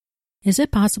Is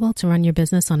it possible to run your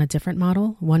business on a different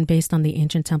model, one based on the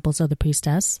ancient temples of the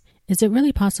priestess? Is it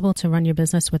really possible to run your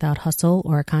business without hustle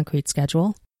or a concrete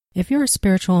schedule? If you're a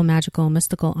spiritual, magical,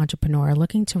 mystical entrepreneur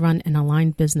looking to run an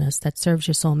aligned business that serves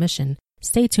your soul mission,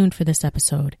 stay tuned for this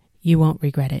episode. You won't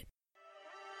regret it.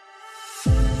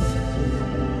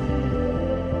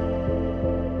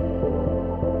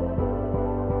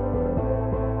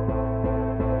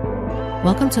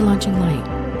 Welcome to Launching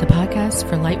Light, the podcast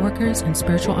for lightworkers and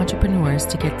spiritual entrepreneurs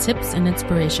to get tips and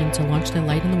inspiration to launch their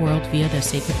light in the world via their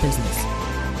sacred business.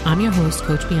 I'm your host,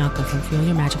 Coach Bianca from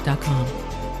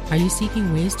FuelYourMagic.com. Are you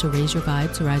seeking ways to raise your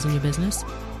vibe to rise in your business?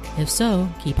 If so,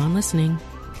 keep on listening.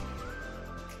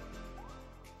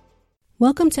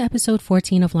 Welcome to episode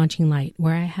 14 of Launching Light,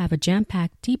 where I have a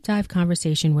jam-packed deep dive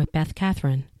conversation with Beth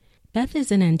Catherine. Beth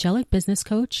is an angelic business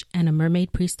coach and a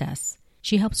mermaid priestess.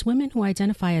 She helps women who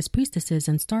identify as priestesses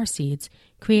and starseeds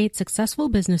create successful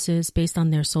businesses based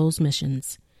on their soul's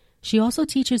missions. She also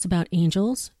teaches about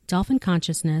angels, dolphin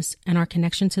consciousness, and our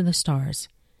connection to the stars.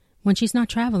 When she's not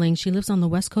traveling, she lives on the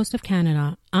west coast of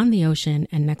Canada, on the ocean,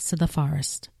 and next to the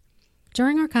forest.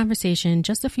 During our conversation,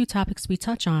 just a few topics we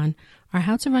touch on are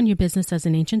how to run your business as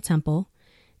an ancient temple,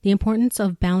 the importance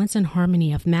of balance and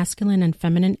harmony of masculine and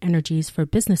feminine energies for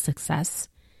business success,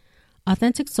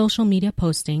 authentic social media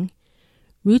posting,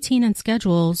 routine and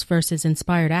schedules versus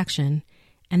inspired action,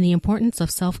 and the importance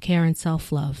of self-care and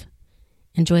self-love.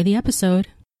 Enjoy the episode.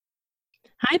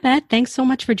 Hi, Beth. Thanks so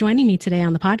much for joining me today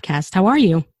on the podcast. How are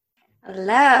you?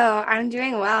 Hello. I'm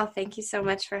doing well. Thank you so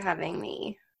much for having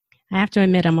me. I have to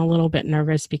admit I'm a little bit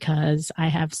nervous because I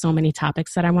have so many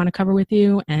topics that I want to cover with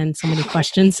you and so many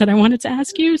questions that I wanted to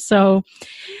ask you. So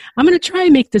I'm going to try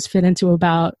and make this fit into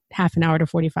about half an hour to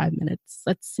 45 minutes.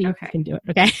 Let's see if we can do it.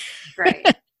 Okay. Great.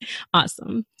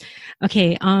 Awesome.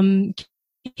 Okay. Can you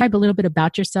describe a little bit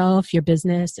about yourself, your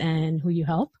business, and who you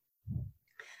help?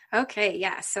 Okay.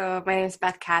 Yeah. So my name is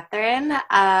Beth Catherine.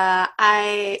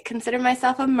 I consider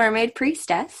myself a mermaid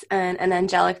priestess and an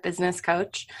angelic business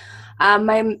coach.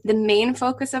 The main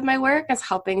focus of my work is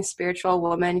helping spiritual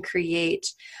women create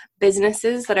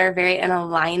businesses that are very in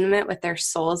alignment with their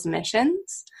soul's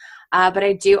missions. But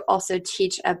I do also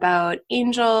teach about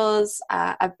angels,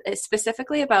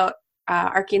 specifically about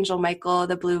Archangel Michael,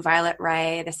 the blue violet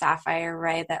ray, the sapphire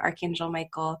ray that Archangel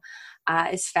Michael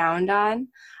is found on,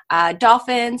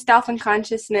 dolphins, dolphin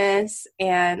consciousness,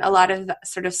 and a lot of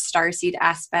sort of starseed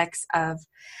aspects of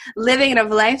living and of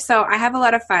life. So I have a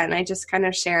lot of fun. I just kind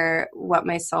of share what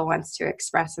my soul wants to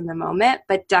express in the moment,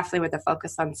 but definitely with a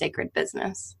focus on sacred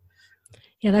business.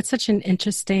 Yeah, that's such an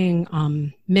interesting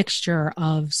mixture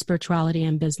of spirituality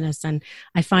and business. And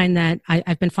I find that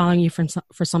I've been following you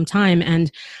for some time.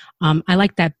 And I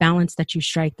like that balance that you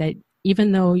strike, that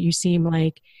even though you seem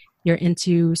like you're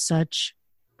into such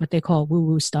what they call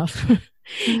woo-woo stuff,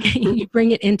 you bring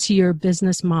it into your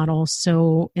business model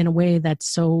so in a way that's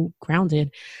so grounded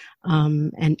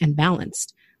and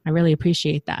balanced. I really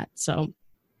appreciate that. So,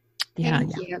 yeah.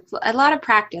 Thank you. It's a lot of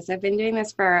practice. I've been doing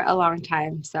this for a long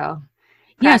time. So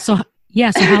So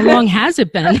how long has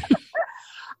it been?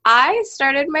 I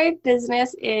started my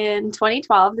business in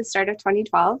 2012, the start of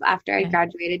 2012, after I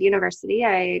graduated university.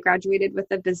 I graduated with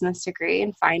a business degree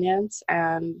in finance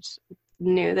and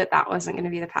knew that wasn't going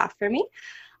to be the path for me.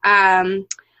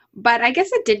 But I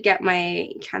guess it did get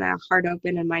my kind of heart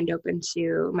open and mind open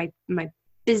to my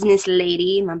business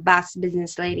lady, my boss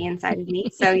business lady inside of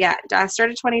me. So yeah, I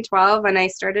started 2012 and I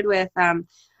started with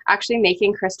actually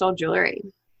making crystal jewelry.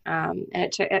 And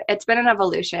it's been an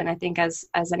evolution. I think as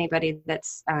anybody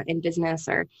that's in business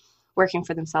or working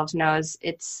for themselves knows,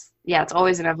 it's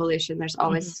always an evolution. There's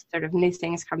always sort of new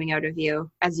things coming out of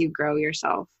you as you grow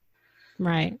yourself.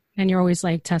 Right. And you're always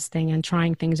like testing and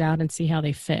trying things out and see how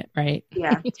they fit, right?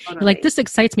 Yeah. Totally. You're like, this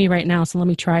excites me right now, so let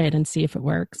me try it and see if it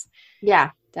works.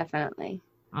 Yeah, definitely.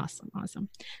 Awesome.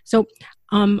 So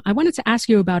I wanted to ask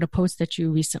you about a post that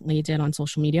you recently did on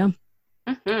social media.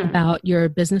 About your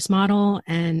business model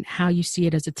and how you see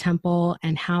it as a temple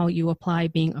and how you apply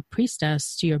being a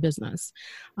priestess to your business.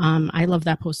 I love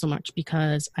that post so much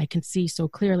because I can see so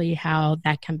clearly how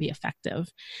that can be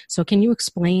effective. So can you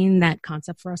explain that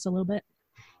concept for us a little bit?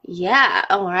 Yeah.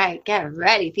 All right. Get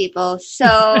ready, people.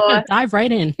 So dive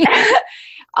right in.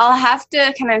 I'll have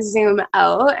to kind of zoom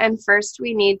out. And first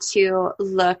we need to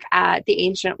look at the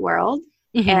ancient world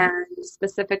and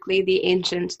specifically the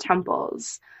ancient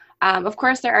temples. Of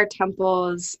course, there are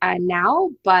temples now,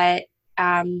 but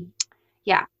I'm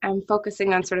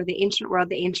focusing on sort of the ancient world,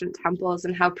 the ancient temples,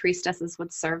 and how priestesses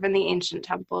would serve in the ancient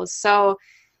temples. So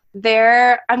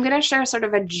I'm going to share sort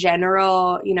of a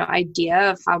general,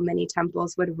 idea of how many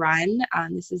temples would run.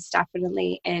 This is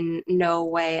definitely in no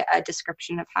way a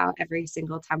description of how every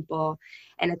single temple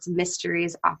and its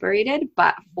mysteries operated,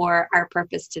 but for our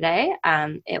purpose today,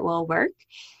 it will work.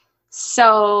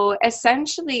 So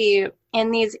essentially,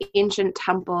 in these ancient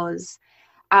temples,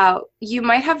 you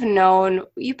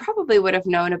probably would have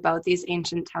known about these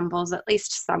ancient temples, at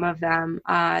least some of them.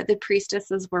 The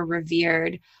priestesses were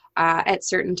revered at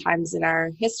certain times in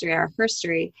our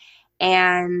history,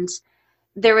 and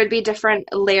there would be different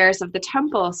layers of the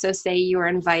temple. So say you were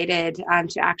invited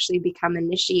to actually become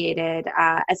initiated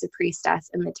as a priestess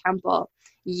in the temple,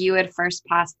 you would first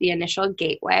pass the initial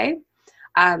gateway.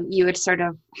 You would sort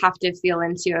of have to feel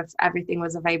into if everything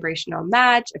was a vibrational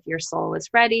match, if your soul was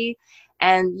ready,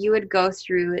 and you would go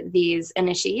through these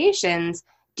initiations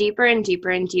deeper and deeper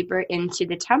and deeper into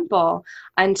the temple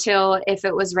until, if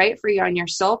it was right for you on your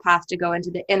soul path to go into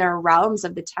the inner realms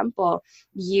of the temple,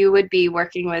 you would be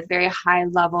working with very high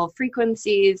level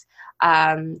frequencies,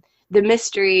 the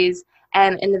mysteries,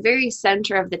 and in the very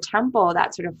center of the temple,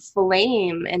 that sort of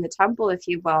flame in the temple, if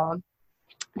you will,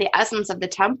 the essence of the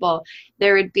temple,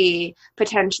 there would be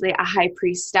potentially a high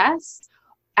priestess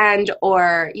and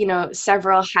or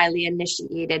several highly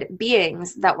initiated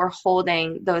beings that were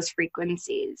holding those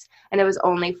frequencies, and it was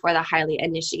only for the highly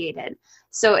initiated.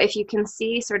 So if you can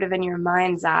see sort of in your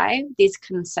mind's eye these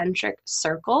concentric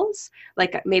circles,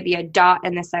 like maybe a dot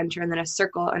in the center and then a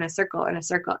circle and a circle and a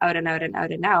circle, out and out and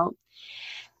out and out.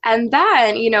 And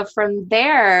then, from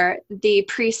there, the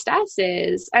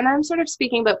priestesses, and I'm sort of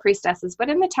speaking about priestesses, but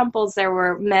in the temples, there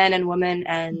were men and women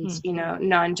and,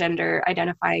 non-gender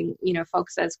identifying,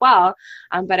 folks as well.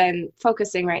 But I'm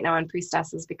focusing right now on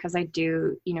priestesses because I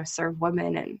do, serve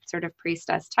women and sort of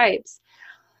priestess types.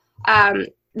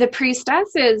 The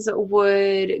priestesses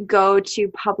would go to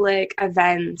public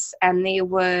events and they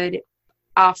would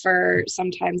offer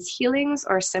sometimes healings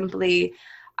or simply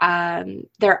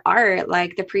their art.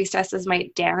 Like the priestesses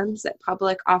might dance at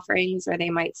public offerings, or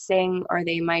they might sing, or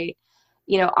they might,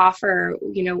 offer,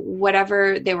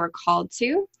 whatever they were called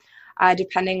to,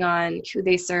 depending on who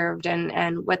they served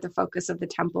and what the focus of the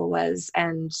temple was,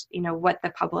 and, what the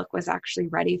public was actually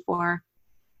ready for,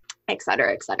 et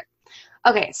cetera, et cetera.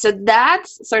 Okay, so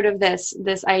that's sort of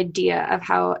this idea of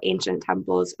how ancient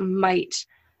temples might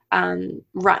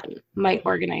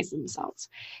organize themselves.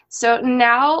 So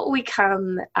now we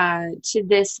come to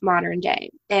this modern day,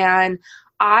 and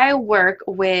I work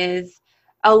with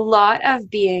a lot of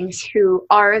beings who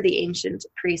are the ancient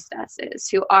priestesses,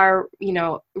 who are,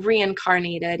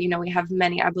 reincarnated.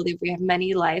 I believe we have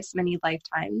many lives, many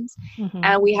lifetimes. Mm-hmm.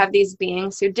 And we have these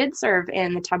beings who did serve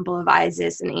in the Temple of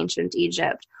Isis in ancient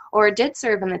Egypt, or did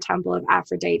serve in the Temple of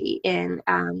Aphrodite in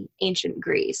ancient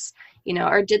Greece,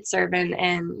 or did serve in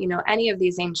any of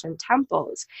these ancient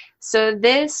temples. So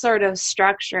this sort of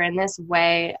structure and this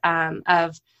way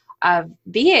of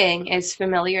being is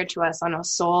familiar to us on a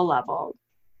soul level.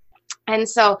 And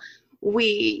so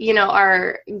we,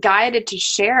 are guided to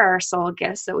share our soul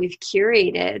gifts that we've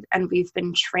curated and we've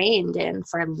been trained in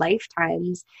for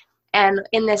lifetimes. And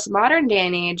in this modern day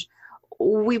and age,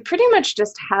 we pretty much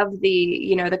just have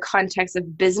the, the context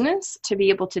of business to be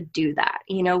able to do that.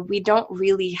 We don't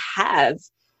really have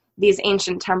these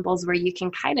ancient temples where you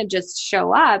can kind of just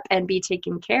show up and be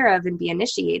taken care of and be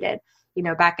initiated.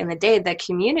 Back in the day, the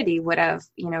community would have,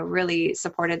 really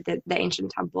supported the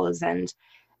ancient temples, and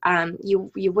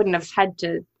you wouldn't have had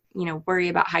to, worry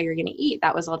about how you're going to eat.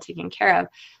 That was all taken care of.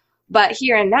 But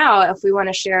here and now, if we want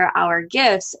to share our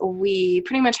gifts, we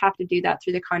pretty much have to do that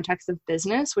through the context of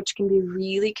business, which can be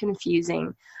really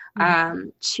confusing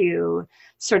to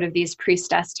sort of these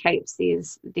priestess types,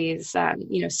 these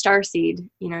starseed,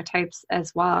 types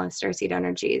as well, starseed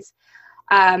energies.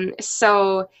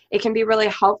 So it can be really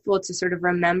helpful to sort of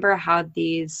remember how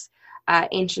these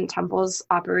ancient temples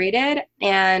operated.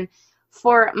 And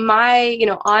for my,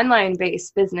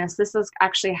 online-based business, this is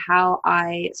actually how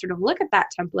I sort of look at that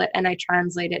template and I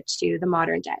translate it to the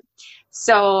modern day.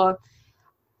 So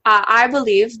I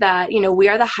believe that, we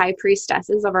are the high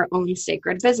priestesses of our own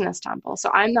sacred business temple. So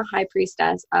I'm the high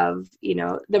priestess of,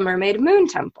 the Mermaid Moon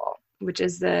Temple, which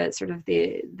is the sort of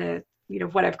the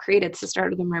what I've created, Sister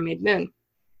of the Mermaid Moon,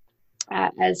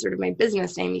 as sort of my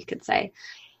business name, you could say.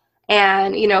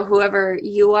 And, whoever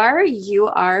you are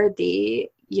the,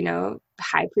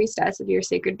 high priestess of your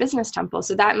sacred business temple.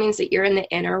 So that means that you're in the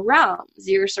inner realms.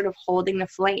 You're sort of holding the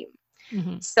flame.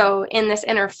 Mm-hmm. So in this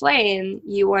inner flame,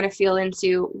 you want to feel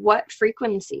into what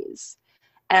frequencies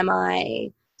am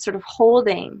I sort of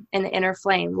holding in the inner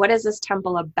flame? What is this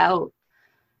temple about?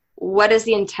 what is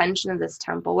the intention of this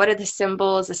temple? What are the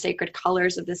symbols, the sacred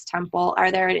colors of this temple?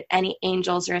 Are there any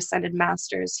angels or ascended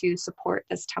masters who support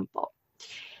this temple?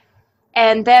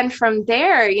 And then from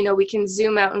there, we can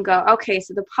zoom out and go, okay,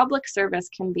 so the public service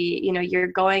can be, you're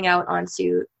going out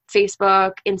onto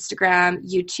Facebook, Instagram,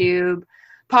 YouTube,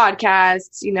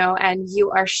 podcasts, and you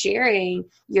are sharing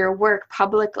your work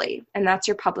publicly, and that's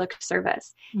your public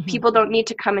service. Mm-hmm. People don't need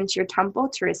to come into your temple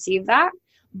to receive that,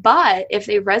 but if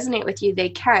they resonate with you, they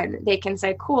can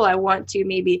say, cool, I want to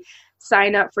maybe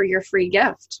sign up for your free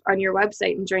gift on your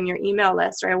website and join your email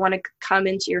list, or I want to come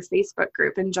into your Facebook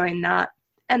group and join that.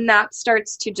 And that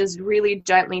starts to just really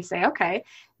gently say, okay,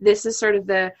 this is sort of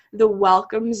the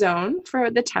welcome zone for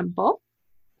the temple.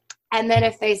 And then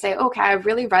if they say, okay, I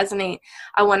really resonate,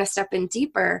 I want to step in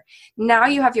deeper, now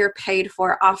you have your paid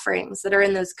for offerings that are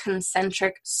in those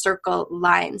concentric circle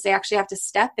lines. They actually have to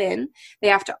step in. They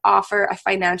have to offer a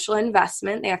financial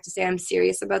investment. They have to say, I'm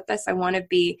serious about this. I want to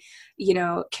be,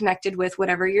 connected with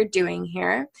whatever you're doing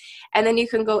here. And then you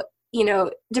can go,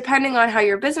 depending on how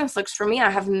your business looks. For me,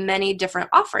 I have many different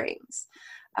offerings.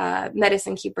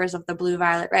 Medicine Keepers of the Blue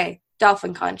Violet Ray,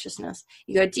 Dolphin Consciousness.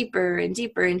 You go deeper and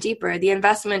deeper and deeper. The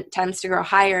investment tends to grow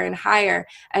higher and higher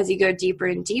as you go deeper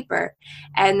and deeper.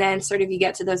 And then sort of you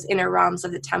get to those inner realms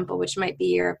of the temple, which might be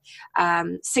your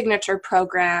signature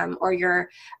program or your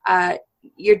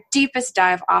deepest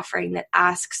dive offering that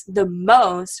asks the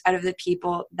most out of the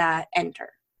people that enter.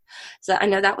 So I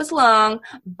know that was long,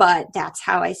 but that's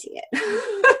how I see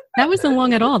it. That wasn't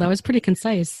long at all. That was pretty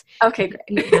concise. Okay,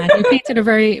 great. Yeah, you painted a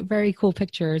very, very cool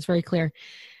picture. It's very clear.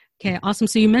 Okay, awesome.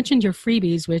 So you mentioned your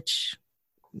freebies, which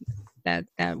that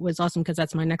was awesome because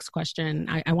that's my next question.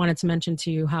 I wanted to mention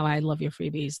to you how I love your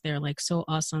freebies. They're like so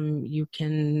awesome. You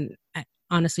can,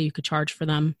 honestly, you could charge for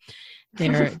them.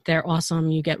 They're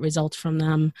awesome. You get results from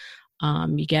them.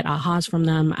 You get ahas from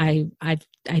them.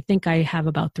 I think I have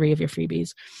about 3 of your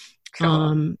freebies.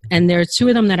 Cool. And there are 2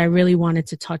 of them that I really wanted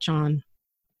to touch on.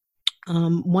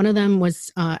 One of them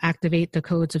was activate the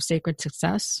codes of sacred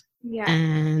success. Yeah.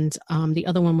 And the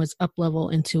other one was up level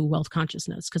into wealth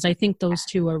consciousness, because I think those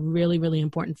 2 are really, really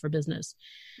important for business.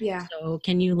 Yeah. So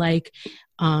can you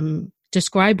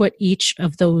describe what each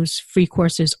of those free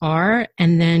courses are?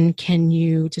 And then can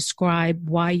you describe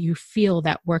why you feel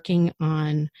that working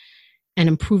on and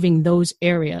improving those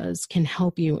areas can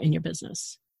help you in your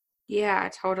business? Yeah,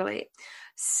 totally.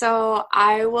 So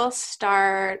I will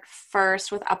start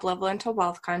first with Up Level into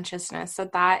Wealth Consciousness. So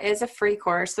that is a free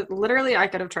course that literally I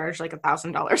could have charged like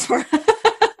 $1,000 for.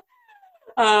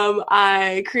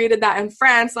 I created that in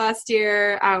France last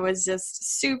year. I was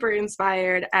just super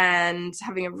inspired and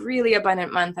having a really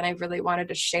abundant month, and I really wanted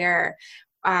to share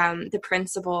the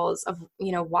principles of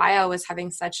why I was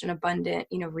having such an abundant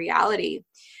reality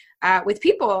with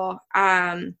people.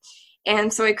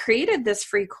 And so I created this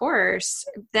free course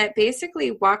that basically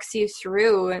walks you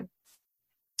through,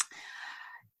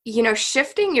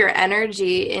 shifting your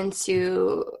energy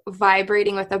into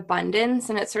vibrating with abundance.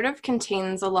 And it sort of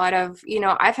contains a lot of,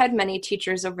 I've had many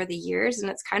teachers over the years, and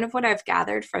it's kind of what I've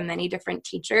gathered from many different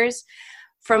teachers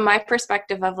from my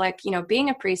perspective of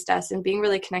being a priestess and being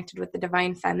really connected with the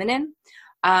divine feminine.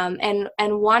 And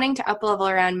wanting to up level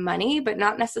around money, but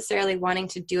not necessarily wanting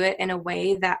to do it in a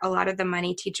way that a lot of the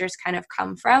money teachers kind of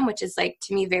come from, which is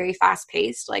to me, very fast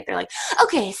paced. They're like,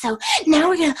 okay, so now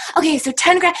we're going to, okay, so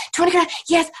 10 grand, 20 grand.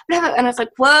 Yes. Blah, blah. And I was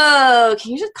like, whoa,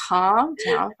 can you just calm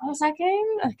down for a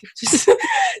second?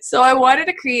 So I wanted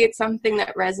to create something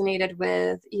that resonated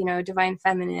with, divine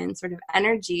feminine sort of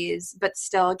energies, but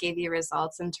still gave you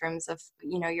results in terms of,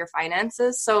 your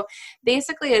finances. So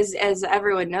basically, as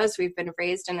everyone knows, we've been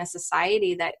raised in a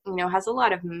society that has a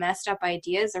lot of messed up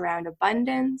ideas around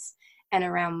abundance and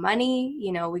around money.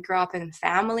 We grow up in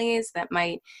families that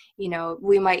might,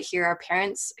 we might hear our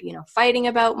parents, fighting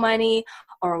about money,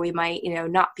 or we might,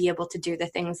 not be able to do the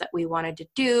things that we wanted to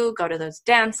do, go to those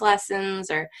dance lessons,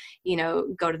 or,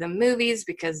 go to the movies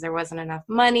because there wasn't enough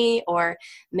money, or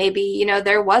maybe,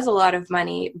 there was a lot of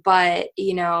money, but,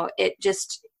 it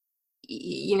just,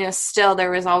 still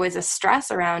there was always a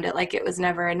stress around it. It was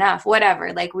never enough,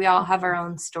 whatever. We all have our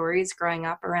own stories growing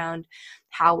up around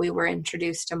how we were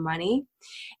introduced to money.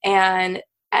 And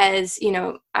as,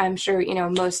 I'm sure,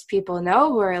 most people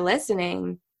know who are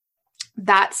listening,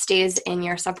 that stays in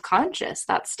your subconscious,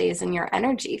 that stays in your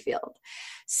energy field.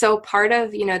 So part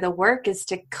of, the work is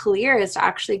to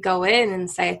actually go in and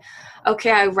say,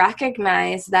 okay, I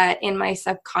recognize that in my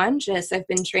subconscious, I've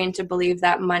been trained to believe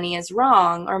that money is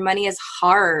wrong or money is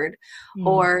hard,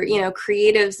 or,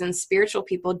 creatives and spiritual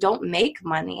people don't make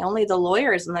money. Only the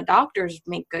lawyers and the doctors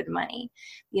make good money.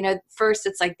 First,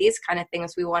 it's like these kind of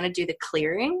things we want to do the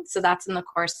clearing. So that's in the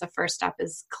course. The first step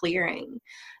is clearing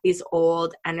these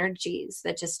old energies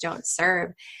that just don't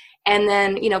serve. And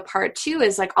then, part two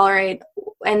is like, all right,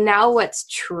 and now what's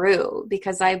true?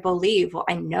 Because I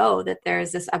know that there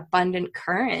is this abundant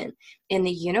current in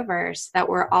the universe that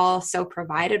we're all so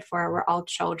provided for. We're all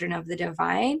children of the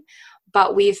divine,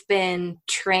 but we've been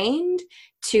trained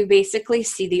to basically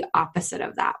see the opposite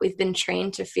of that. We've been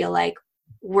trained to feel like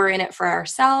we're in it for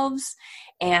ourselves,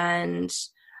 and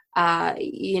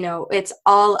it's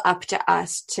all up to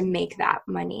us to make that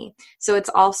money. So it's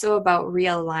also about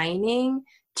realigning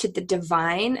to the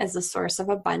divine as a source of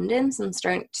abundance and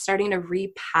starting to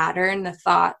repattern the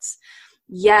thoughts.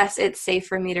 Yes, it's safe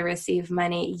for me to receive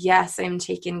money. Yes, I'm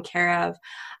taken care of.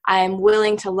 I'm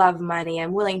willing to love money.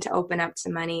 I'm willing to open up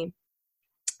to money.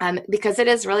 Because it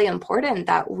is really important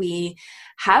that we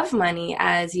have money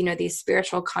as, these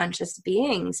spiritual conscious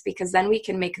beings, because then we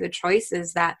can make the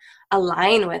choices that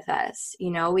align with us.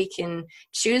 We can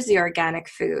choose the organic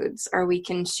foods, or we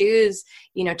can choose,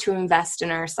 to invest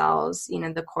in ourselves,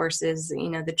 the courses,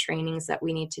 the trainings that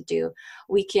we need to do.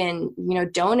 We can,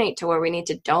 donate to where we need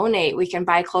to donate. We can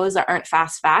buy clothes that aren't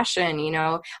fast fashion,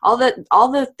 all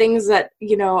the things that,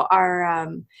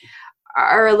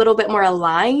 are a little bit more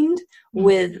aligned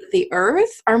with the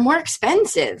earth are more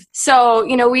expensive. So,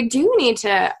 we do need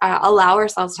to allow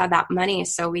ourselves to have that money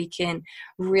so we can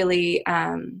really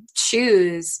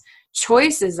choose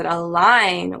choices that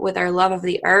align with our love of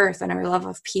the earth and our love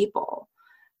of people.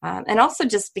 And also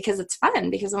just because it's fun,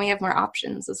 because then we have more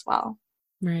options as well.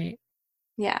 Right.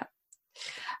 Yeah.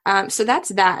 So that's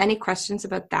that. Any questions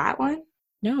about that one?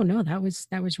 No, that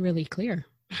was really clear.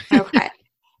 Okay.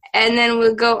 And then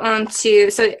we'll go on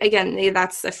to, so again,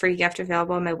 that's a free gift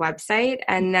available on my website,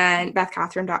 and then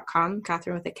bethkathryn.com,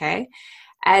 Catherine with a K.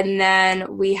 And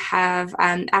then we have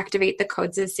Activate the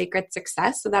Codes of Sacred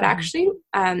Success. So that actually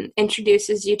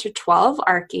introduces you to 12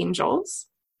 archangels.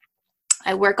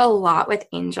 I work a lot with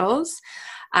angels,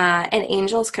 and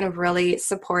angels can really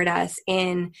support us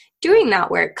in doing that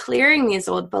work, clearing these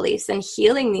old beliefs and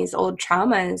healing these old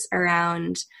traumas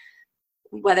around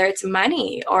whether it's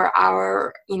money or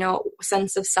our,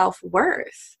 sense of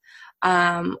self-worth,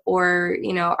 or,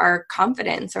 our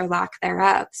confidence or lack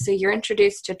thereof. So you're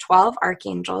introduced to 12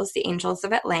 archangels, the angels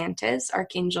of Atlantis,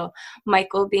 Archangel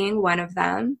Michael being one of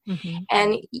them. Mm-hmm.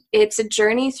 And it's a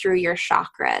journey through your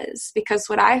chakras, because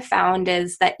what I found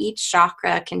is that each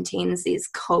chakra contains these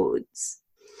codes.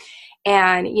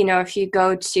 And, if you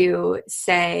go to,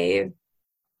 say,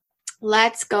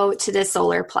 let's go to the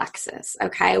solar plexus,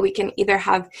 okay? We can either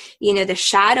have, the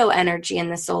shadow energy in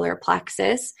the solar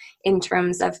plexus in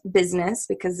terms of business,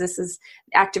 because this is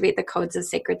Activate the Codes of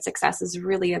Sacred Success is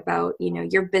really about,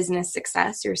 your business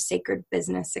success, your sacred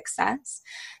business success.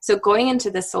 So going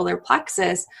into the solar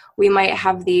plexus, we might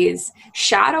have these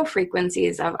shadow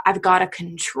frequencies of, I've got to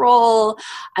control,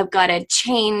 I've got to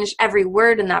change every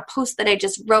word in that post that I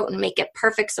just wrote and make it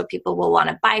perfect so people will want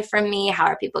to buy from me. How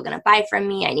are people going to buy from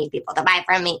me? I need people to buy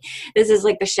from me. This is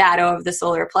like the shadow of the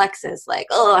solar plexus, like,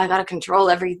 oh, I got to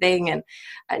control everything. And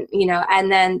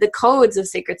then the codes of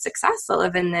sacred success that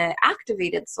live in the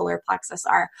activated solar plexus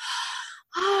are,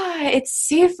 it's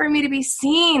safe for me to be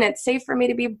seen. It's safe for me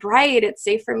to be bright. It's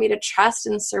safe for me to trust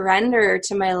and surrender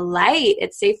to my light.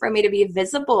 It's safe for me to be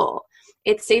visible.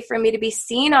 It's safe for me to be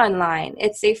seen online.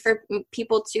 It's safe for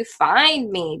people to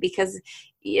find me, because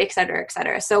et cetera, et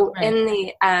cetera. So right. in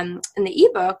the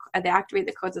ebook, the Activate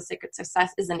the Codes of Sacred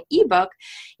Success is an ebook.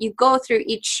 You go through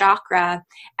each chakra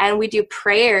and we do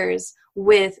prayers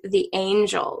with the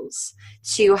angels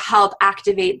to help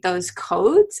activate those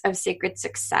codes of sacred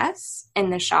success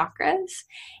in the chakras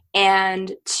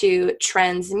and to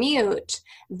transmute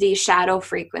the shadow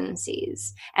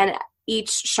frequencies. And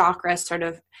each chakra sort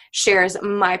of shares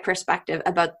my perspective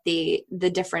about the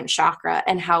different chakra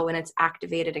and how when it's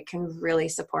activated, it can really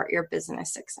support your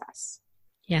business success.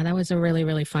 Yeah, that was a really,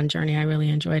 really fun journey. I really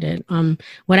enjoyed it.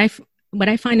 What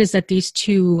I find is that these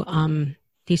two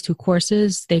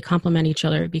courses, they complement each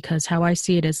other, because how I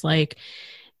see it is like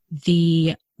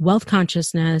the wealth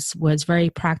consciousness was very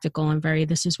practical and very,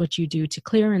 this is what you do to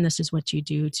clear, and this is what you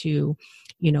do to,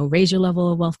 raise your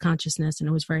level of wealth consciousness. And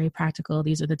it was very practical.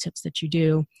 These are the tips that you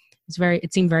do.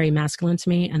 It seemed very masculine to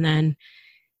me. And then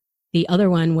The other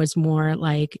one was more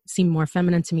like, seemed more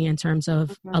feminine to me in terms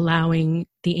of allowing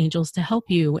the angels to help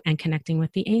you and connecting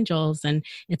with the angels. And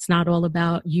it's not all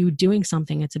about you doing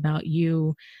something. It's about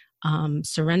you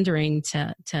surrendering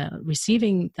to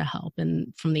receiving the help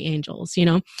and from the angels, you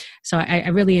know? So I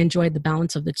really enjoyed the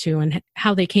balance of the two and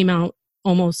how they came out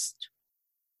almost,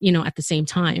 you know, at the same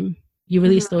time. You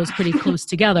released those pretty close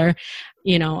together.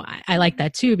 You know, I like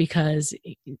that too, because,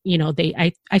 you know,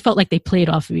 I felt like they played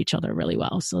off of each other really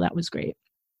well. So that was great.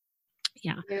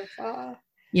 Yeah. Beautiful.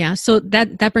 Yeah. So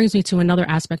that brings me to another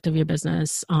aspect of your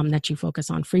business that you focus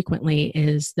on frequently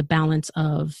is the balance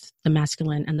of the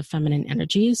masculine and the feminine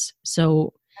energies.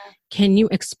 So can you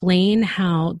explain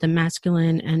how the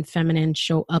masculine and feminine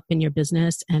show up in your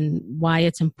business and why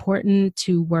it's important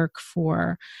to work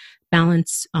for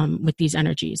balance with these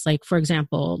energies? Like, for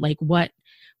example, like what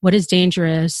is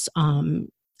dangerous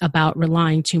about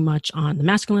relying too much on the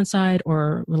masculine side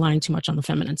or relying too much on the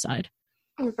feminine side?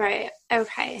 Right.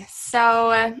 Okay.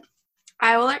 So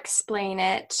I will explain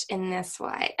it in this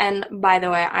way. And by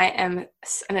the way, I am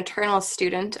an eternal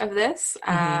student of this.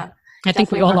 I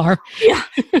think we all are. Yeah.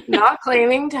 Not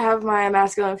claiming to have my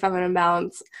masculine and feminine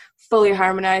balance fully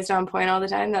harmonized on point all the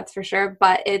time, that's for sure.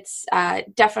 But it's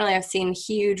definitely, I've seen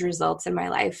huge results in my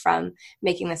life from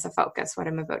making this a focus, what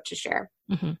I'm about to share,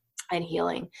 and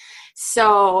healing.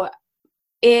 So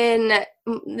in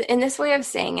this way of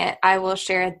saying it, I will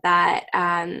share that,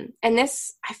 and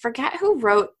this, I forget who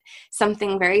wrote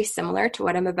something very similar to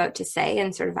what I'm about to say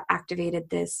and sort of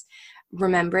activated this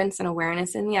remembrance and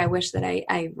awareness in me. I wish that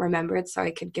I remembered so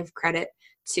I could give credit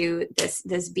to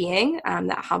this being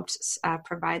that helped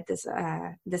provide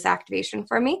this activation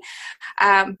for me.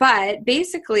 But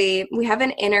basically, we have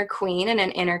an inner queen and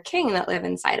an inner king that live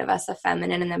inside of us, the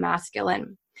feminine and the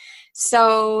masculine.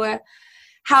 So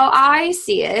how I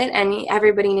see it, and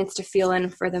everybody needs to feel in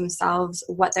for themselves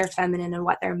what their feminine and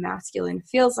what their masculine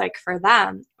feels like for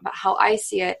them. But how I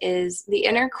see it is the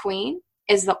inner queen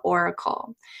is the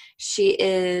oracle. She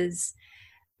is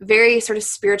very sort of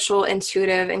spiritual,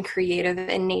 intuitive, and creative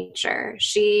in nature.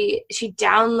 She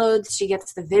downloads, she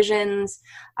gets the visions,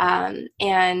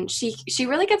 and she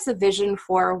really gets the vision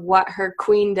for what her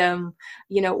queendom,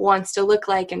 you know, wants to look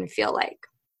like and feel like.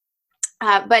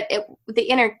 But the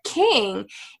inner king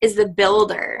is the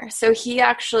builder. So he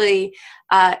actually,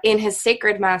 in his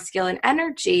sacred masculine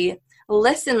energy,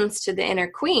 listens to the inner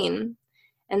queen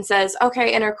and says,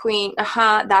 okay, inner queen,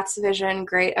 that's the vision,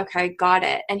 great, okay, got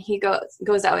it. And he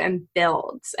goes out and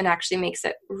builds and actually makes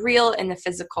it real in the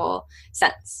physical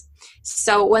sense.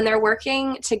 So when they're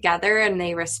working together and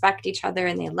they respect each other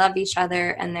and they love each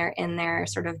other and they're in their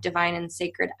sort of divine and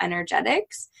sacred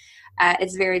energetics,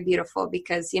 it's very beautiful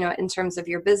because, you know, in terms of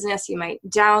your business, you might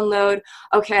download,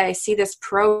 okay, I see this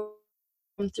program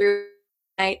through,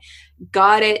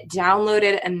 got it,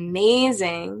 downloaded,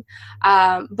 amazing.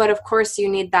 But of course, you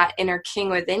need that inner king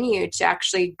within you to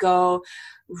actually go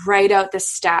write out the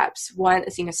steps.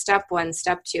 Step one,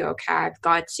 step two. Okay, I've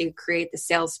got to create the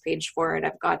sales page for it.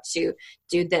 I've got to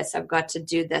do this. I've got to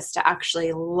do this to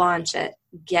actually launch it,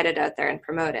 get it out there and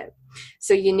promote it.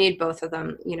 So you need both of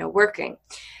them, you know, working.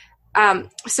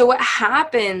 So what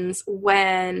happens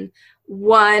when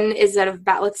one is out of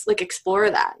bat? Let's explore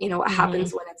that. You know, what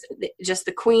happens when it's just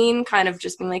the queen kind of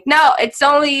just being like, no, I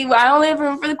only have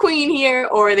room for the queen here.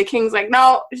 Or the king's like,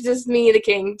 no, it's just me, the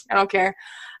king. I don't care.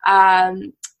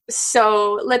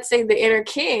 So let's say the inner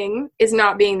king is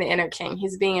not being the inner king.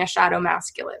 He's being a shadow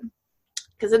masculine.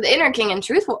 Because the inner king in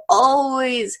truth will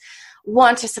always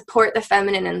want to support the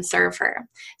feminine and serve her.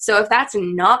 So if that's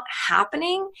not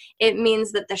happening, it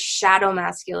means that the shadow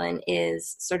masculine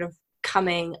is sort of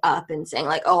coming up and saying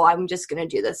like, oh, I'm just going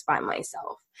to do this by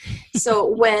myself. So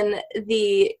when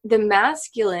the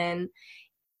masculine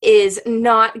is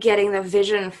not getting the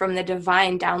vision from the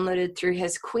divine downloaded through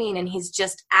his queen and he's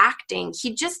just acting,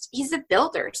 he's a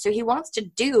builder. So he wants to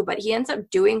do, but he ends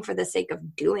up doing for the sake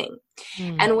of doing.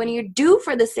 And when you do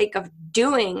for the sake of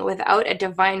doing without a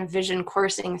divine vision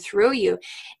coursing through you,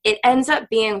 it ends up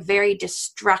being very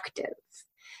destructive.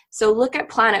 So look at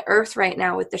planet Earth right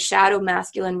now with the shadow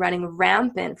masculine running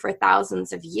rampant for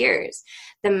thousands of years.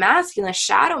 The masculine,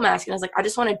 shadow masculine is like, I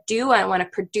just want to do, I want to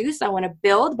produce, I want to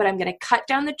build, but I'm going to cut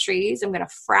down the trees. I'm going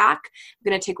to frack. I'm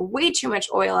going to take way too much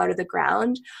oil out of the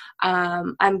ground.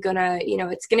 I'm going to,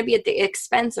 it's going to be at the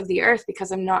expense of the earth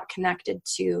because I'm not connected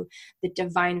to the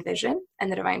divine vision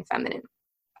and the divine feminine.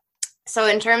 So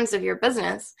in terms of your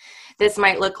business, this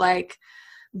might look like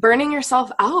burning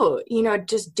yourself out,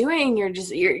 just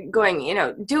you're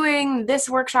going, doing this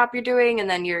workshop you're doing, and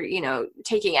then you're,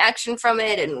 taking action from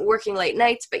it and working late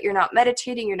nights, but you're not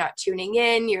meditating, you're not tuning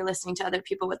in, you're listening to other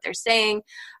people, what they're saying.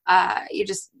 You're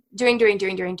just doing,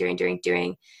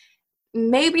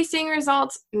 maybe seeing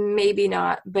results, maybe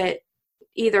not, but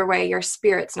either way, your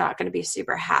spirit's not going to be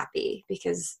super happy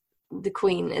because the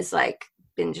queen is like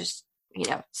been just,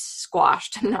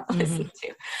 squashed and not listened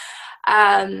to.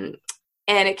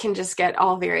 And it can just get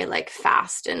all very like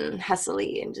fast and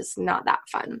hustly and just not that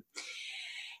fun.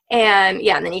 And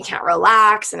and then you can't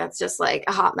relax and it's just like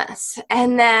a hot mess.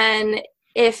 And then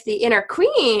if the inner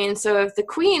queen, so if the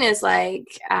queen is like,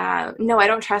 no, I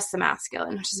don't trust the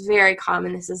masculine, which is very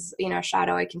common. This is, a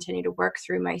shadow I continue to work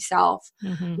through myself.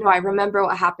 No, I remember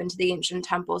what happened to the ancient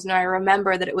temples. No, I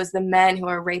remember that it was the men who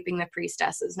were raping the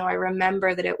priestesses. No, I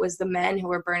remember that it was the men who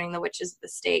were burning the witches at the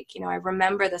stake. I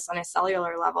remember this on a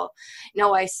cellular level.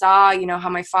 No, I saw, how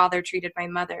my father treated my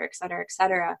mother, et cetera, et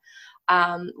cetera.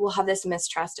 We'll have this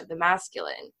mistrust of the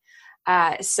masculine.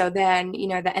 So then,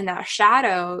 in that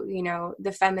shadow,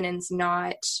 the feminine's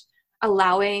not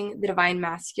allowing the divine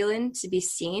masculine to be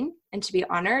seen and to be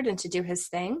honored and to do his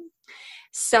thing.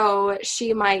 So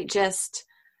she might just,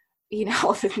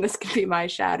 this could be my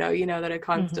shadow, that I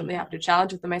constantly have to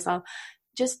challenge within myself.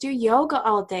 Just do yoga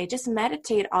all day, just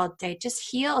meditate all day, just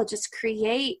heal, just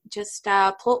create, just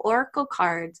pull oracle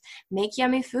cards, make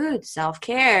yummy food,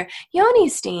 self-care, yoni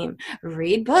steam,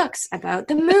 read books about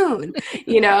the moon,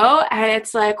 and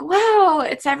it's like, wow,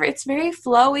 it's very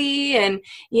flowy and,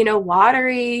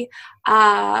 watery.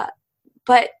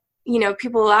 But,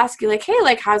 people will ask you like, hey,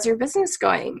 like, how's your business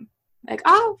going? Like,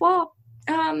 oh, well,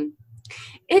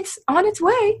 it's on its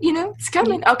way, it's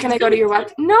coming. Oh, can I go to your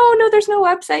website? No, there's no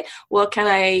website. Well, can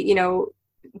I,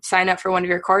 sign up for one of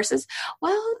your courses?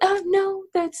 Well, no,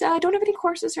 that's, I don't have any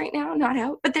courses right now, not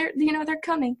out, but they're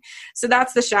coming. So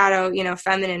that's the shadow,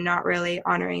 feminine, not really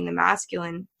honoring the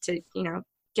masculine to,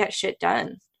 get shit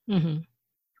done. Mm-hmm.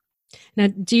 Now,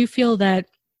 do you feel that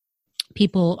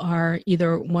people are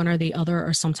either one or the other,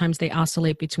 or sometimes they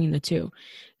oscillate between the two?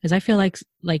 Because I feel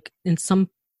like in some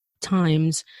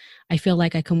times I feel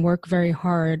like I can work very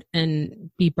hard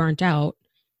and be burnt out.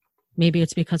 Maybe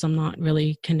it's because I'm not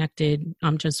really connected.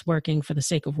 I'm just working for the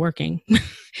sake of working.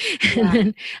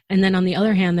 and then on the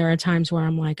other hand, there are times where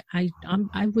I'm like, I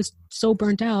was so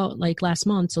burnt out like last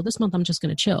month. So this month I'm just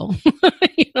going to chill,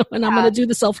 and I'm going to do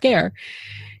the self-care.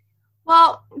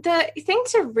 Well, the thing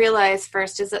to realize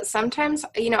first is that sometimes,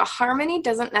 harmony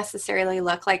doesn't necessarily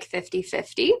look like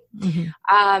 50-50.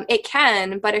 Mm-hmm. It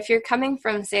can, but if you're coming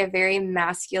from, say, a very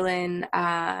masculine,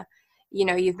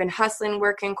 you've been hustling,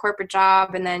 working, corporate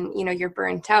job, and then, you're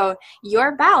burnt out,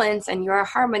 your balance and your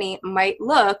harmony might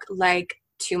look like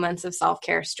 2 months of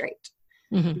self-care straight.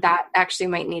 Mm-hmm. That actually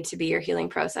might need to be your healing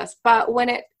process. But when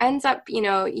it ends up,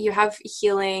 you have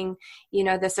healing,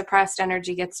 the suppressed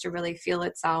energy gets to really feel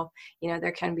itself,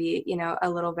 there can be, a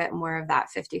little bit more of that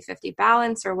 50-50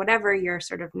 balance or whatever your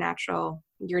sort of natural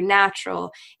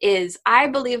is. I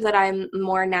believe that I'm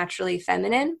more naturally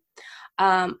feminine.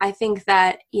 I think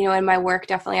that, in my work,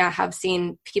 definitely I have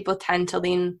seen people tend to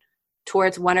lean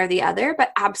towards one or the other,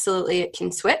 but absolutely it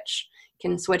can switch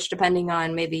depending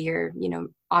on maybe your,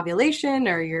 ovulation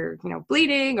or your,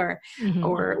 bleeding or, mm-hmm.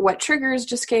 or what triggers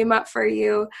just came up for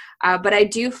you. But I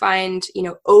do find,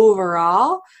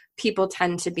 overall people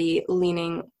tend to be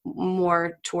leaning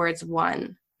more towards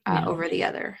one over the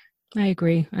other. I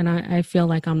agree. And I feel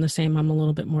like I'm the same. I'm a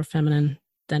little bit more feminine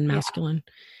than masculine.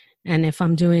 Yeah. And if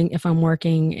I'm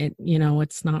working, it,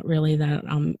 it's not really that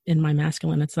I'm in my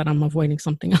masculine, it's that I'm avoiding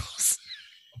something else.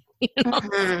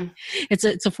 Mm-hmm.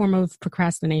 It's a form of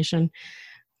procrastination,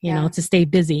 to stay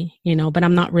busy, but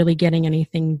I'm not really getting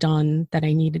anything done that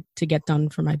I needed to get done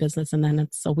for my business. And then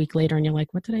it's a week later and you're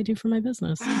like, what did I do for my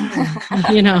business?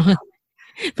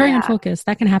 Very unfocused.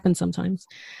 That can happen sometimes.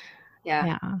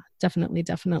 Yeah,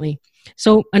 definitely.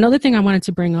 So another thing I wanted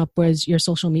to bring up was your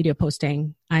social media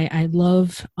posting. I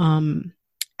love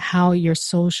how your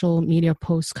social media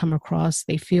posts come across.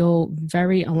 They feel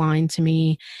very aligned to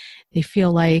me. They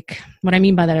feel like, what I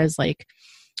mean by that is like,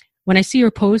 when I see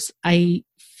your posts, I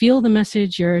feel the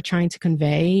message you're trying to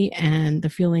convey and the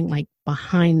feeling like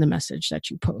behind the message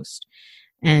that you post.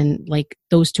 And like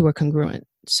those two are congruent.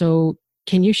 So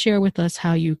can you share with us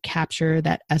how you capture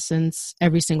that essence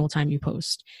every single time you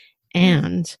post?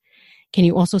 And can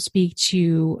you also speak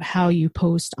to how you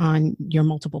post on your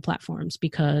multiple platforms?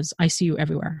 Because I see you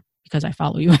everywhere, because I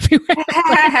follow you everywhere.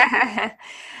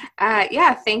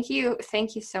 Thank you.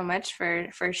 Thank you so much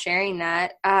for sharing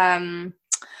that.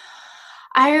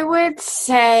 I would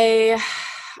say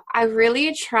I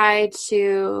really try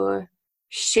to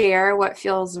share what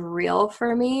feels real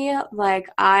for me. Like,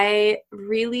 I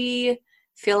really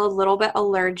feel a little bit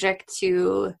allergic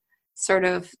to sort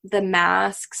of the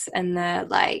masks and the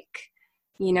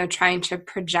trying to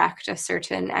project a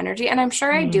certain energy. And I'm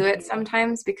sure I do it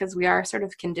sometimes because we are sort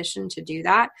of conditioned to do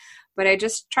that. But I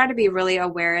just try to be really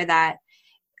aware that,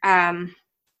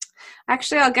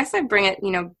 actually, I guess I bring it,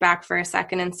 back for a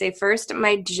second and say, first,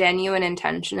 my genuine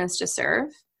intention is to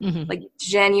serve. Like,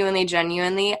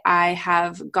 genuinely, I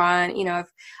have gone,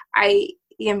 I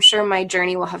am sure my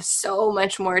journey will have so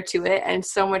much more to it and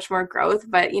so much more growth.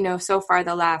 But, so far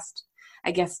the last,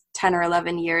 I guess, 10 or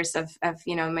 11 years of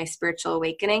my spiritual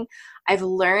awakening, I've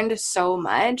learned so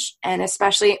much, and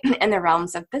especially in the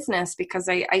realms of business, because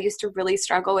I used to really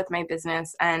struggle with my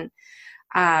business and,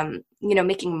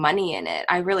 making money in it.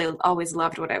 I really always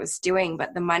loved what I was doing,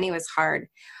 but the money was hard.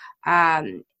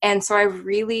 And so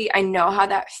I know how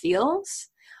that feels.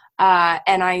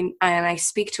 And I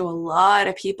speak to a lot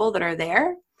of people that are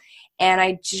there, and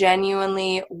I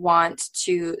genuinely want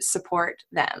to support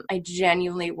them. I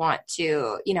genuinely want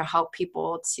to, help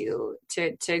people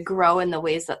to grow in the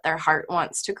ways that their heart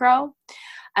wants to grow.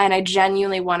 And I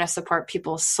genuinely want to support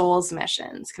people's soul's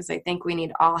missions, because I think we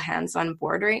need all hands on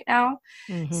board right now.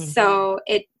 So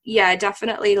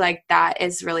definitely, like, that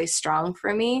is really strong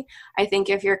for me. I think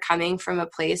if you're coming from a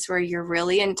place where you're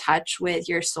really in touch with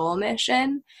your soul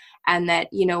mission, and that,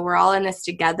 we're all in this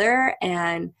together,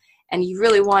 and you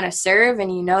really want to serve,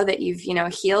 and that you've,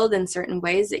 healed in certain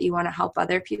ways that you want to help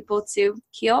other people to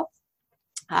heal,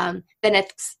 then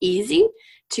it's easy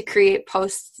to create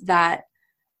posts that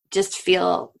just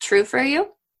feel true for you.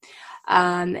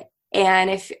 And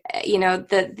if,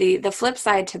 the flip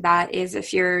side to that is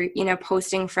if you're,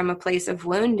 posting from a place of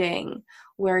wounding,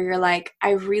 where you're like,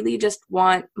 I really just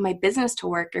want my business to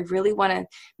work. I really want to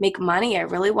make money. I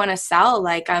really want to sell.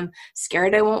 Like, I'm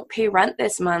scared I won't pay rent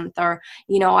this month. Or,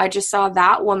 I just saw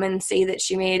that woman say that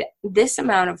she made this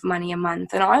amount of money a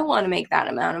month, and I want to make that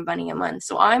amount of money a month.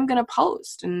 So I'm going to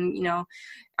post, and,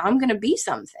 I'm going to be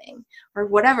something, or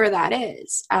whatever that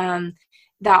is.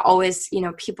 That always,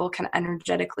 people can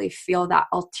energetically feel that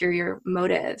ulterior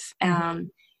motive.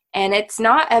 And it's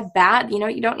not a bad,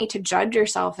 you don't need to judge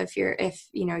yourself if you're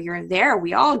there.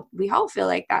 We all feel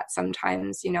like that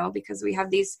sometimes, because we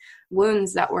have these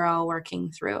wounds that we're all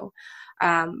working through.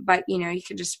 But, you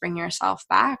could just bring yourself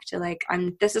back to, like,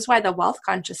 this is why the wealth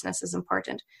consciousness is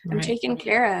important. I'm taken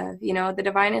care of, the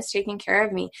divine is taking care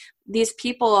of me. These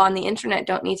people on the internet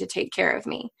don't need to take care of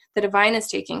me. The divine is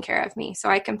taking care of me. So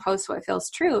I can post what feels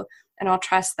true, and I'll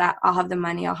trust that I'll have the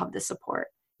money, I'll have the support,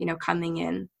 coming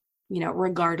in,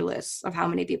 regardless of how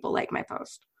many people like my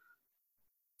post.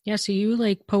 Yeah. So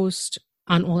you post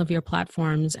on all of your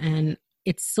platforms, and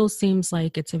it still seems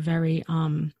like it's a very,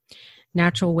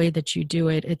 natural way that you do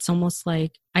it. It's almost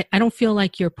like, I don't feel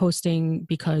like you're posting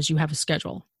because you have a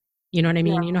schedule. You know what I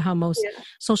mean? Yeah. You know how most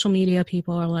social media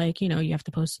people are like, you have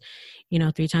to post,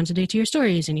 3 times a day to your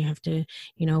stories, and you have to,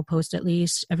 post at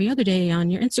least every other day on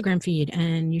your Instagram feed,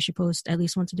 and you should post at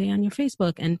least once a day on your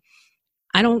Facebook. And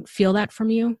I don't feel that from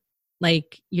you.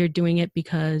 Like, you're doing it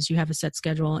because you have a set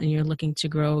schedule, and you're looking to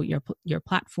grow your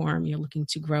platform. You're looking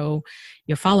to grow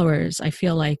your followers. I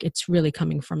feel like it's really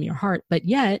coming from your heart, but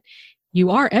yet you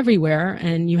are everywhere,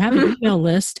 and you have an email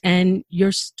list, and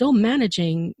you're still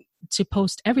managing to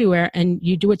post everywhere, and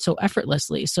you do it so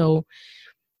effortlessly. So,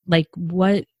 like,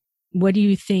 what do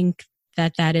you think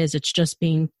that is? It's just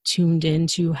being tuned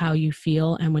into how you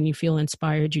feel, and when you feel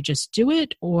inspired, you just do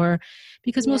it? Or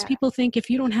because most people think, if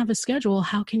you don't have a schedule,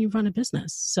 how can you run a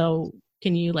business? So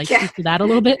can you speak to that a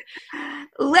little bit?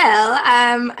 Well,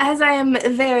 as I am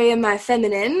very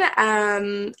feminine,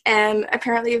 and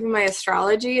apparently even my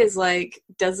astrology is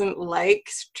doesn't like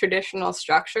traditional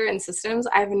structure and systems,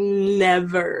 I've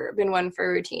never been one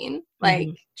for routine.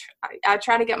 I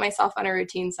try to get myself on a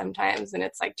routine sometimes, and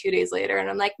it's 2 days later, and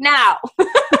I'm like, no.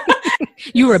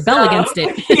 You rebel against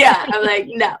it. Yeah, I'm like,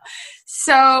 no.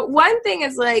 So one thing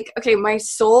is okay, my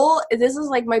soul, this is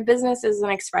my business is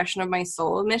an expression of my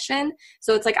soul mission.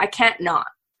 So it's I can't not.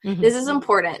 This is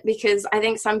important, because I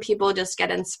think some people just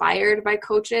get inspired by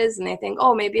coaches, and they think,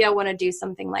 oh, maybe I want to do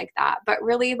something like that. But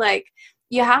really,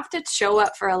 you have to show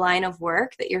up for a line of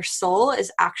work that your soul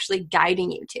is actually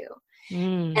guiding you to.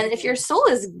 And if your soul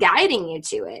is guiding you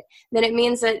to it, then it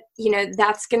means that,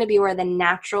 that's going to be where the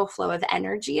natural flow of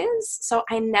energy is. So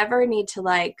I never need to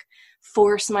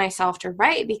force myself to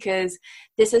write, because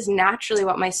this is naturally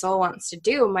what my soul wants to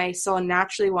do. My soul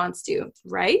naturally wants to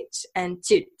write and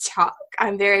to talk.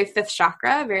 I'm very fifth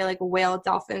chakra, very like whale,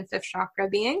 dolphin, fifth chakra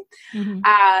being.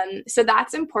 So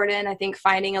that's important. I think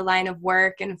finding a line of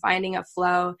work and finding a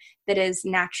flow that is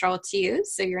natural to you,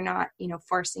 so you're not,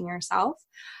 forcing yourself.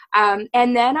 And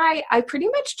then I pretty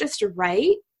much just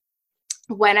write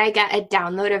when I get a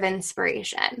download of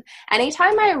inspiration.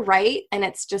 Anytime I write and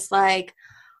it's just like,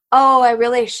 oh, I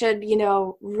really should,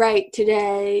 write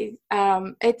today.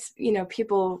 It's,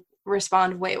 people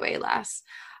respond way, way less.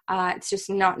 It's just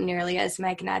not nearly as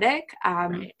magnetic.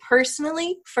 Right.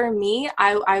 Personally, for me,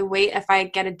 I wait. If I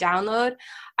get a download,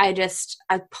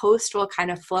 a post will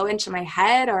kind of flow into my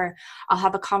head, or I'll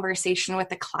have a conversation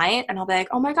with a client and I'll be like,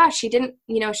 oh my gosh, she didn't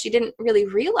really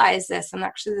realize this. And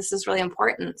actually this is really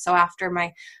important. So after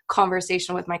my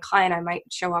conversation with my client, I might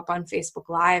show up on Facebook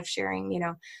Live sharing,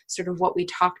 sort of what we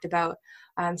talked about.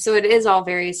 So it is all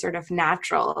very sort of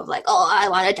natural of like, oh, I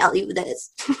want to tell you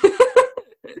this.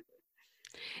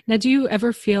 Now, do you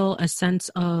ever feel a sense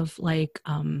of like,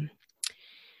 not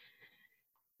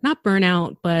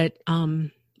burnout, but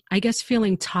I guess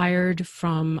feeling tired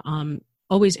from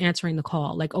always answering the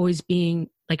call, like always being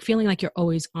like feeling like you're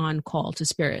always on call to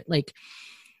spirit? Like,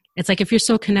 it's like if you're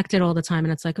so connected all the time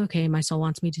and it's like, okay, my soul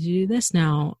wants me to do this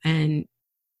now. And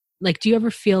like, do you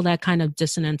ever feel that kind of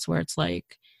dissonance where it's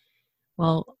like,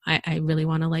 well, I really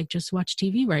want to like just watch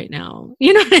TV right now?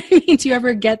 You know what I mean? Do you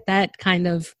ever get that kind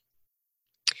of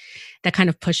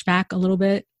pushback a little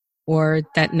bit, or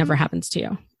that never happens to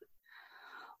you?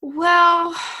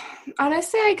 Well,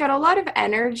 honestly, I get a lot of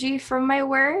energy from my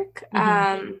work.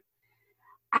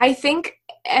 I think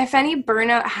if any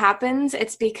burnout happens,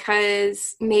 it's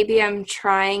because maybe I'm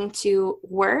trying to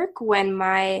work when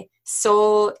my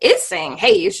soul is saying,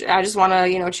 hey, I just want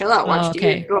to, chill out, watch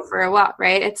TV, go for a walk,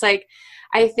 right? It's like,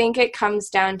 I think it comes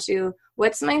down to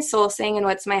what's my soul saying and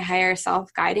what's my higher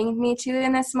self guiding me to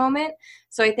in this moment.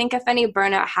 So I think if any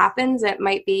burnout happens, it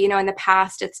might be, in the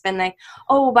past, it's been like,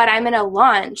 oh, but I'm in a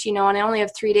launch, and I only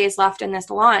have 3 days left in this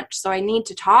launch, so I need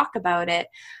to talk about it.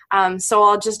 So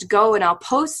I'll just go and I'll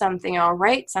post something, or I'll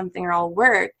write something, or I'll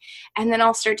work. And then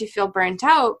I'll start to feel burnt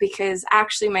out because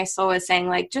actually my soul is saying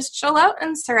like, just chill out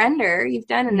and surrender. You've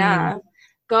done enough.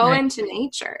 Go into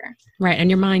nature. Right. And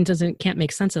your mind can't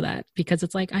make sense of that, because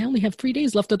it's like, I only have 3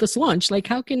 days left of this launch. Like,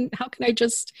 how can I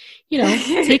just,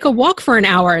 take a walk for an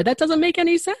hour? That doesn't make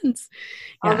any sense.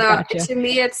 Yeah, although to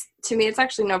me, it's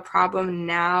actually no problem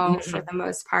now for the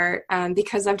most part,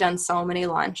 because I've done so many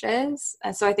launches.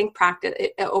 So I think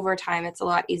over time, it's a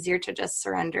lot easier to just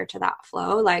surrender to that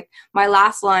flow. Like my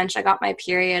last launch, I got my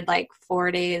period like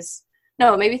 3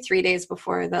 days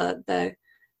before the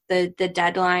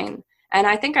deadline. And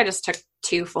I think I just took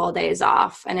 2 full days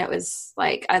off, and it was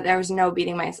like, there was no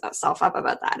beating myself up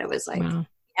about that. It was like, wow.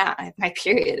 Yeah, I have my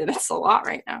period and it's a lot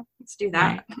right now. Let's do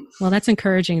that. Right. Well, that's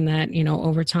encouraging that,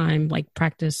 over time, like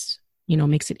practice,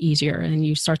 makes it easier and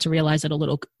you start to realize it a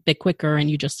little bit quicker and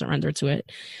you just surrender to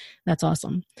it. That's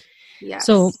awesome. Yeah.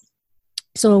 So,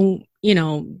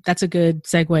 that's a good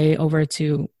segue over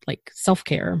to like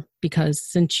self-care, because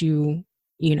since you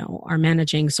are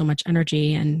managing so much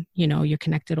energy and, you're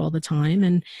connected all the time.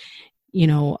 And,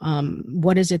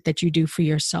 what is it that you do for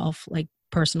yourself? Like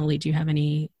personally, do you have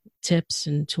any tips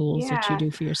and tools that you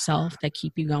do for yourself that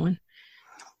keep you going?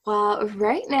 Well,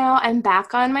 right now I'm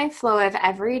back on my flow of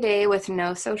every day with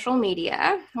no social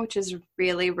media, which is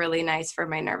really, really nice for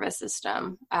my nervous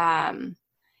system. And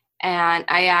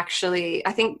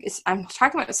I think I'm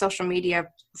talking about social media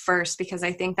first, because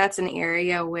I think that's an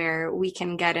area where we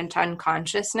can get into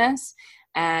unconsciousness.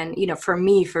 And, for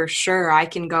me, for sure, I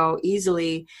can go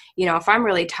easily, if I'm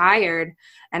really tired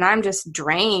and I'm just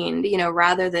drained,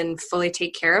 rather than fully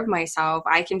take care of myself,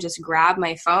 I can just grab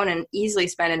my phone and easily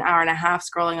spend an hour and a half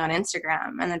scrolling on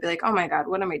Instagram and then be like, oh my God,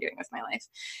 what am I doing with my life?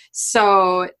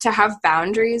 So to have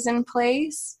boundaries in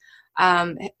place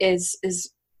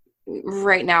is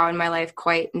right now in my life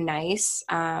quite nice.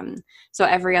 So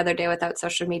every other day without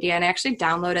social media. And I actually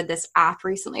downloaded this app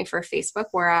recently for Facebook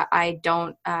where I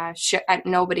don't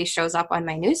nobody shows up on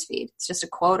my newsfeed. It's just a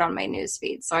quote on my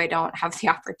newsfeed, so I don't have the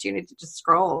opportunity to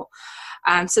scroll.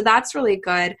 So that's really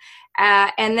good.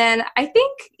 And then I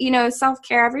think,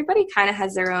 self-care, everybody kind of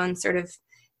has their own sort of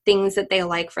things that they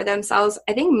like for themselves.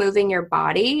 I think moving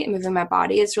my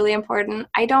body is really important.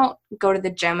 I don't go to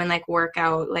the gym and like work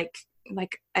out like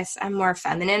I'm more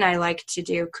feminine. I like to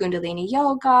do Kundalini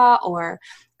yoga or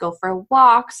go for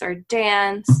walks or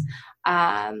dance,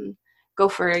 go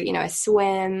for, a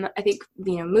swim. I think,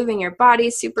 moving your body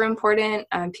is super important.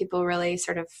 People really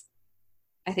sort of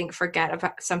I think, forget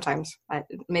about sometimes.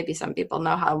 Maybe some people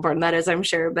know how important that is, I'm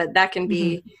sure, but that can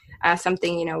be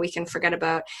something, you know, we can forget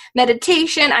about.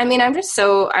 Meditation. I mean, I just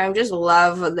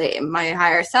love my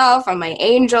higher self and my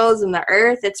angels and the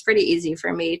earth. It's pretty easy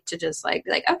for me to just like,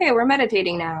 be like, okay, we're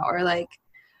meditating now, or like,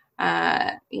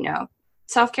 you know,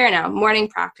 self-care now. Morning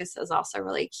practice is also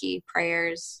really key.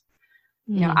 Prayers,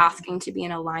 you know, asking to be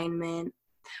in alignment.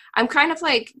 I'm kind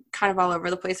of all over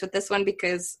the place with this one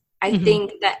because I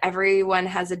think that everyone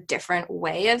has a different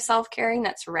way of self-caring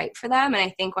that's right for them. And I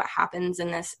think what happens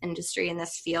in this industry, in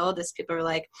this field, is people are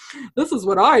like, this is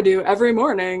what I do every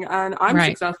morning and I'm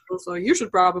successful, so you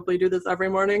should probably do this every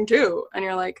morning too. And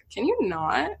you're like, can you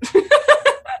not?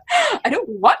 I don't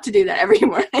want to do that every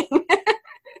morning.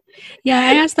 Yeah,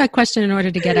 I asked that question in order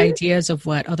to get ideas of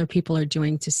what other people are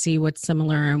doing to see what's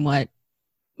similar and what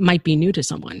might be new to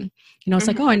someone. You know, it's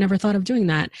like, oh, I never thought of doing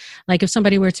that. Like if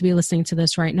somebody were to be listening to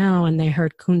this right now and they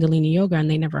heard Kundalini yoga and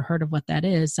they never heard of what that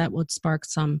is, that would spark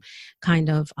some kind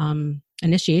of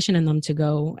initiation in them to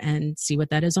go and see what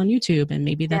that is on YouTube. And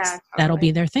maybe that'll be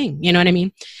their thing. You know what I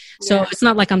mean? So it's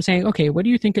not like I'm saying, okay, what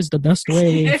do you think is the best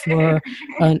way for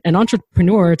an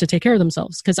entrepreneur to take care of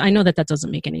themselves? Because I know that doesn't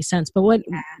make any sense. But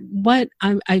what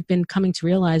I've been coming to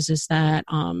realize is that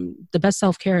the best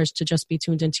self-care is to just be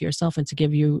tuned into yourself and to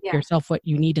give yourself what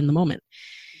you need in the moment.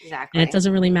 Exactly. And it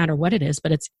doesn't really matter what it is,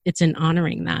 but it's in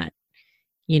honoring that,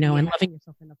 you know, and loving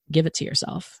yourself enough to give it to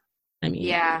yourself. I mean,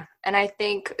 yeah. And I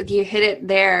think you hit it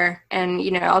there, and, you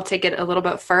know, I'll take it a little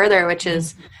bit further, which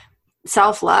is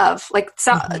self-love. Like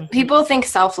people think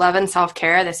self-love and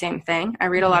self-care are the same thing. I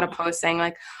read a lot of posts saying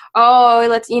like, oh,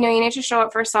 you need to show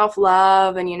up for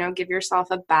self-love and, you know, give yourself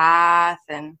a bath.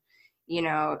 And, you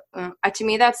know, to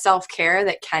me, that's self-care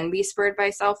that can be spurred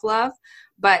by self-love.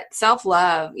 But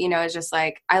self-love, you know, is just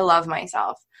like, I love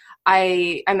myself.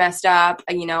 I messed up,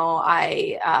 you know,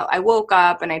 I woke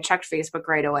up and I checked Facebook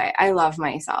right away. I love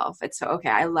myself. It's okay.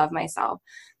 I love myself.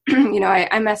 You know,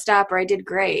 I messed up or I did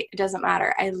great. It doesn't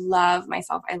matter. I love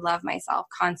myself. I love myself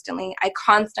constantly. I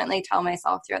constantly tell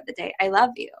myself throughout the day, I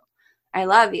love you. I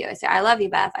love you. I say, I love you,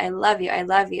 Beth. I love you. I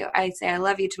love you. I say, I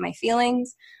love you to my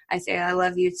feelings. I say, I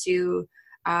love you to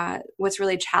what's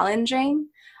really challenging.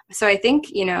 So I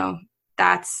think, you know,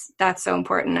 that's so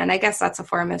important. And I guess that's a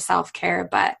form of self-care,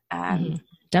 but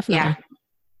definitely.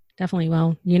 Definitely.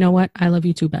 Well, you know what? I love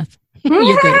you too, Beth.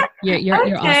 You're great.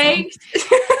 You're awesome.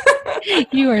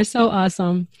 You are so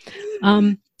awesome.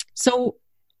 So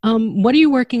what are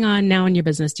you working on now in your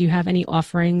business? Do you have any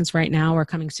offerings right now or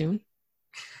coming soon?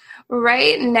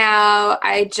 Right now,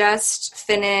 I just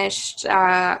finished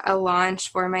a launch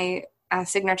for my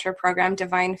signature program,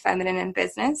 Divine Feminine in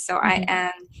Business. So I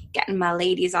am getting my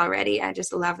ladies already. I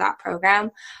just love that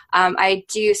program. So I'm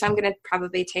going to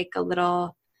probably take a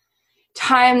little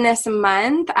time this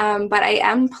month, but I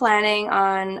am planning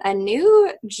on a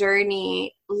new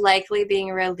journey likely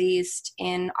being released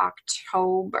in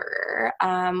October,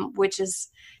 which is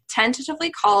tentatively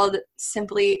called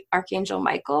simply Archangel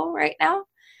Michael right now.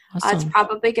 Awesome. It's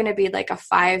probably going to be like a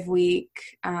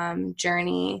 5-week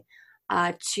journey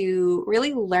to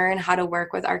really learn how to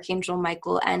work with Archangel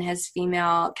Michael and his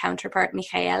female counterpart,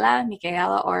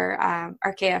 Michaela, or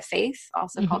Archaea Faith,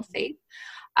 also called Faith.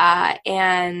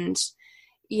 And,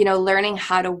 you know, learning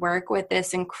how to work with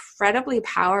this incredibly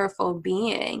powerful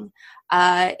being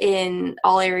in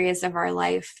all areas of our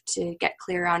life to get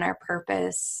clear on our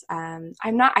purpose. I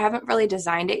haven't really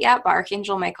designed it yet, but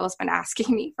Archangel Michael's been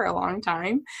asking me for a long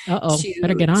time.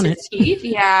 Better get on it. Teach.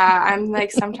 Yeah. I'm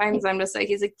like, sometimes I'm just like,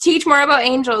 he's like, teach more about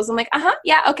angels. I'm like,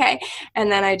 yeah, okay.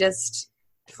 And then I just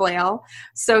flail.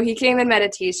 So he came in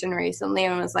meditation recently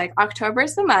and was like,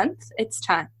 October's the month. It's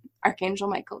time. Archangel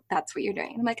Michael, that's what you're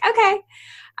doing. I'm like, okay.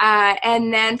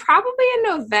 And then probably in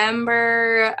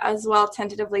November as well,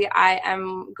 tentatively, I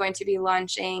am going to be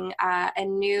launching a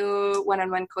new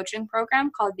one-on-one coaching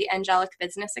program called the Angelic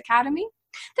Business Academy.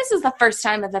 This is the first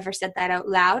time I've ever said that out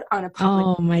loud on a public.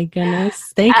 Oh my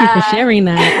goodness. Thank you for sharing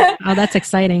that. Oh, that's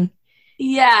exciting.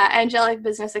 Yeah, Angelic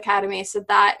Business Academy. So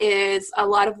that is a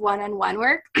lot of one-on-one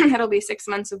work. It'll be 6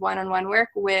 months of one-on-one work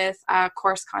with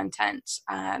course content.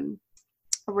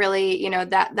 Really, you know,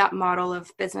 that model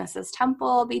of business as temple,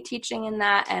 I'll be teaching in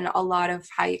that, and a lot of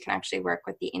how you can actually work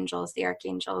with the angels, the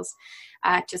archangels,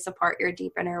 to support your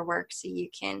deep inner work so you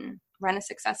can run a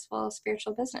successful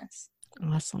spiritual business.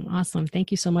 Awesome.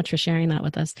 Thank you so much for sharing that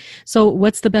with us. So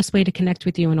what's the best way to connect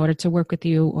with you in order to work with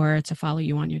you or to follow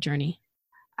you on your journey?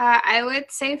 I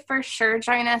would say for sure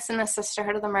join us in the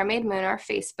Sisterhood of the Mermaid Moon, our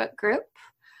Facebook group.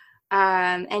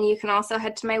 And you can also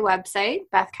head to my website,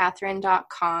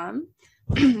 bethcatherine.com.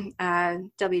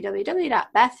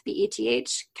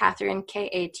 Catherine,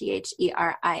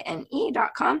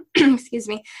 Katherin.com, excuse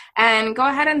me, and go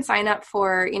ahead and sign up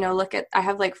for, I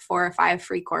have like 4 or 5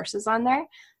 free courses on there.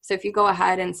 So if you go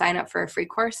ahead and sign up for a free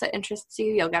course that interests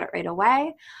you, you'll get it right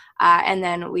away. And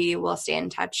then we will stay in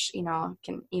touch,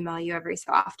 can email you every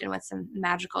so often with some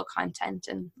magical content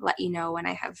and let you know when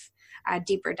I have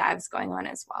deeper dives going on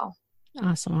as well.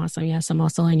 Awesome. Yes, I'm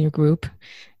also in your group.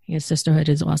 Your sisterhood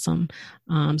is awesome.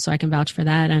 So I can vouch for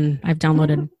that. And I've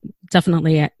downloaded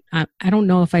definitely, I don't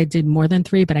know if I did more than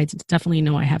 3, but I definitely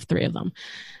know I have 3 of them.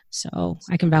 So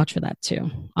I can vouch for that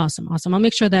too. Awesome. I'll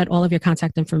make sure that all of your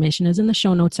contact information is in the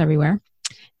show notes everywhere.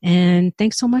 And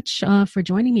thanks so much for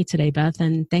joining me today, Beth.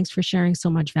 And thanks for sharing so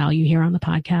much value here on the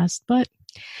podcast. But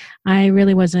I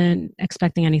really wasn't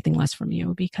expecting anything less from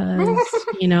you because,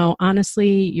 honestly,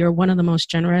 you're one of the most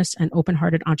generous and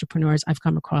open-hearted entrepreneurs I've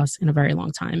come across in a very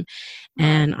long time.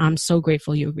 And I'm so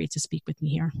grateful you agreed to speak with me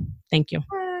here. Thank you.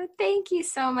 Thank you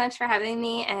so much for having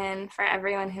me, and for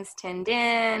everyone who's tuned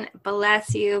in.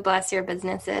 Bless you, bless your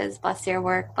businesses, bless your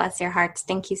work, bless your hearts.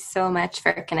 Thank you so much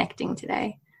for connecting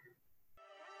today.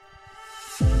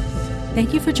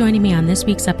 Thank you for joining me on this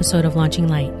week's episode of Launching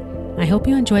Light. I hope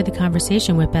you enjoyed the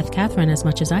conversation with Beth Catherine as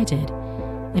much as I did.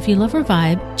 If you love her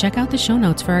vibe, check out the show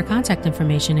notes for her contact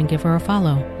information and give her a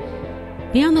follow.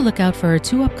 Be on the lookout for her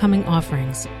 2 upcoming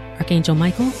offerings, Archangel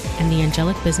Michael and the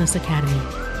Angelic Business Academy.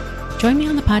 Join me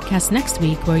on the podcast next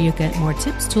week where you'll get more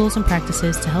tips, tools, and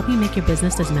practices to help you make your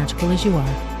business as magical as you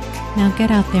are. Now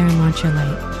get out there and launch your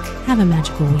light. Have a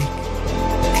magical week.